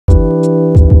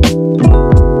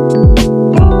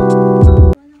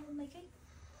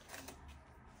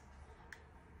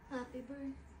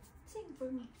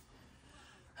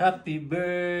Happy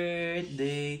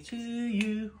birthday to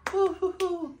you.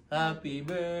 Woo-hoo-hoo. Happy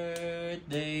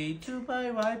birthday to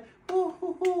my wife.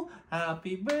 Woo-hoo-hoo.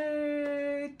 Happy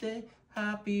birthday.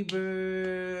 Happy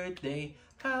birthday.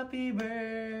 Happy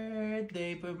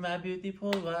birthday for my beautiful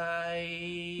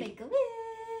wife. Make a wish.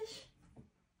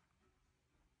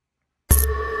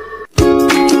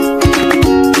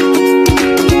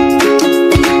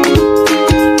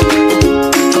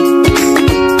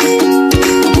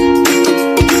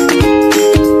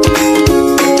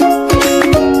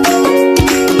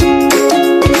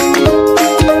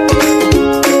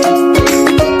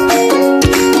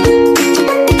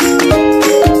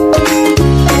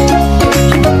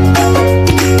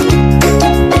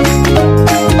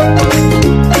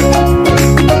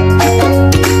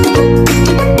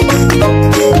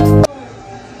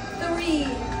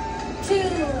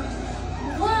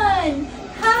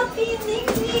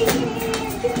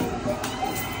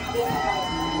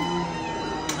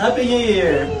 Happy New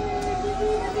Year!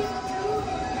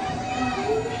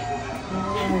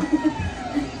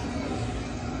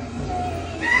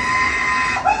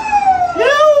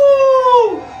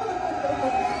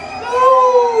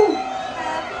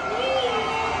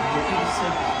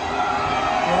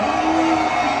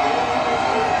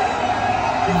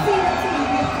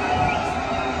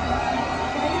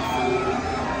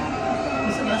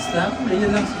 Lang,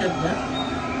 ganyan lang sikat niya.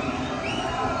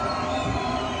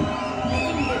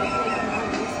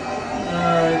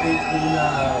 Ay,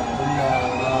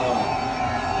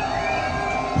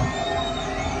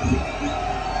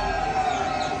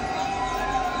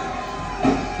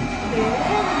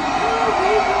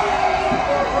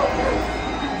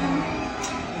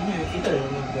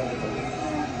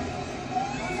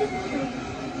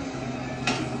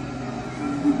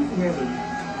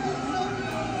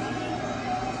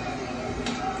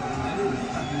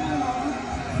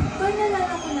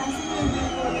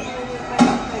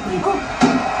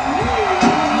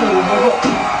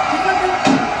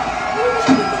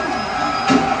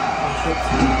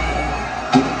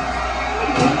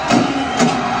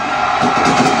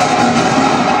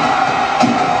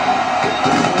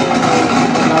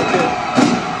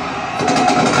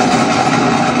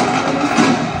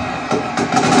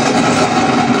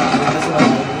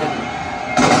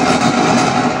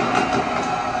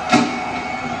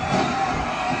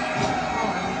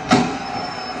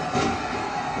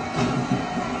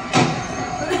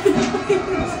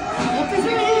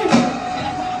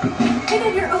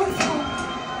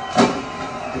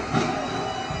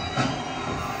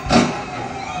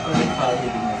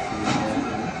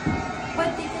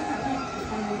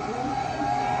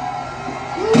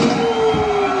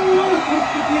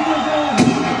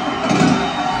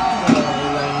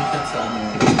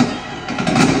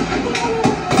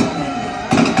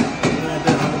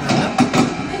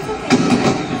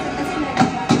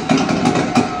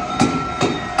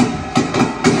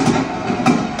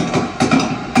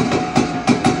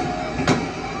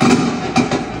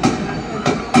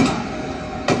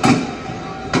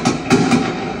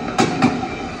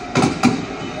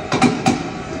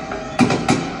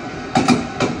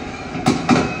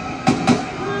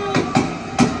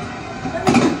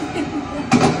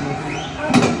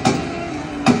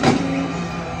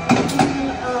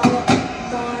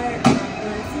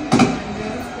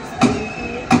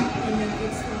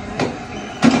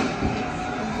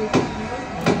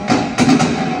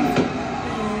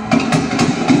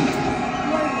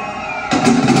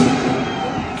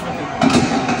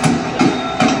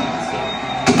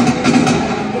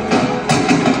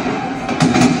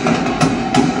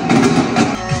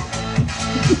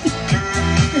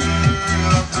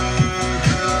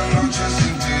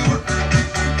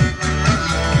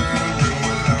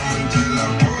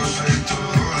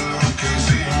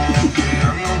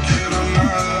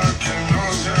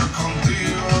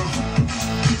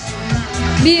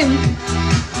 Beam.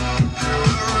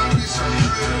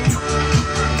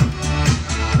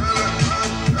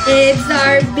 It's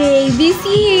our baby's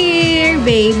here,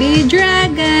 baby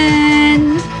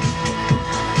dragon.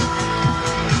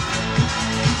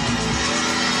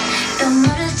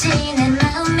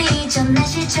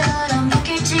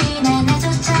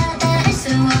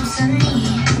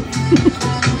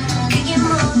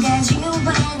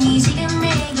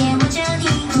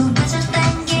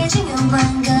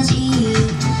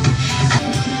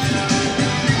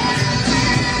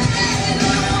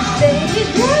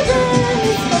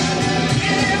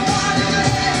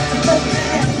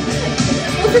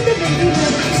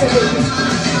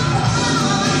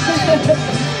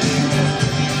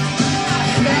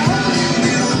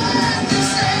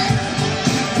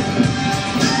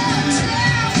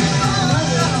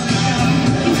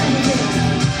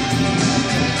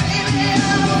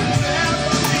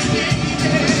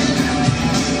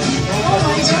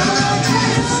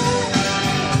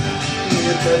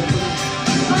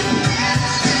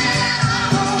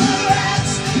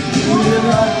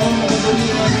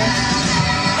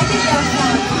 I think that's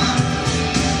fun.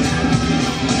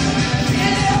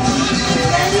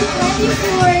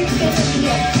 2024 is gonna be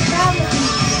a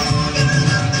travel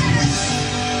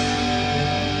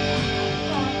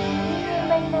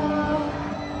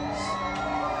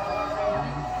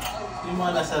Yung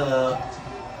mga nasa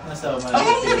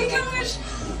Oh my gosh!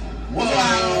 Whoa!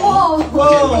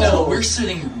 Oh! Okay, now we're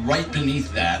sitting right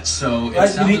beneath that, so it Right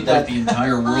sounded beneath like that. the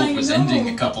entire world I was know. ending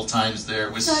a couple times there.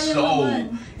 It was Sayang so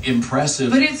naman.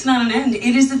 impressive. But it's not an end.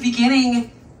 It is the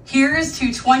beginning. Here's to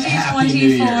 2024. Happy New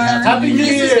Year. Happy New This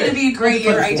is Year. going to be a great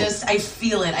year. I 2024.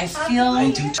 feel it. I feel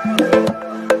I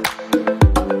do.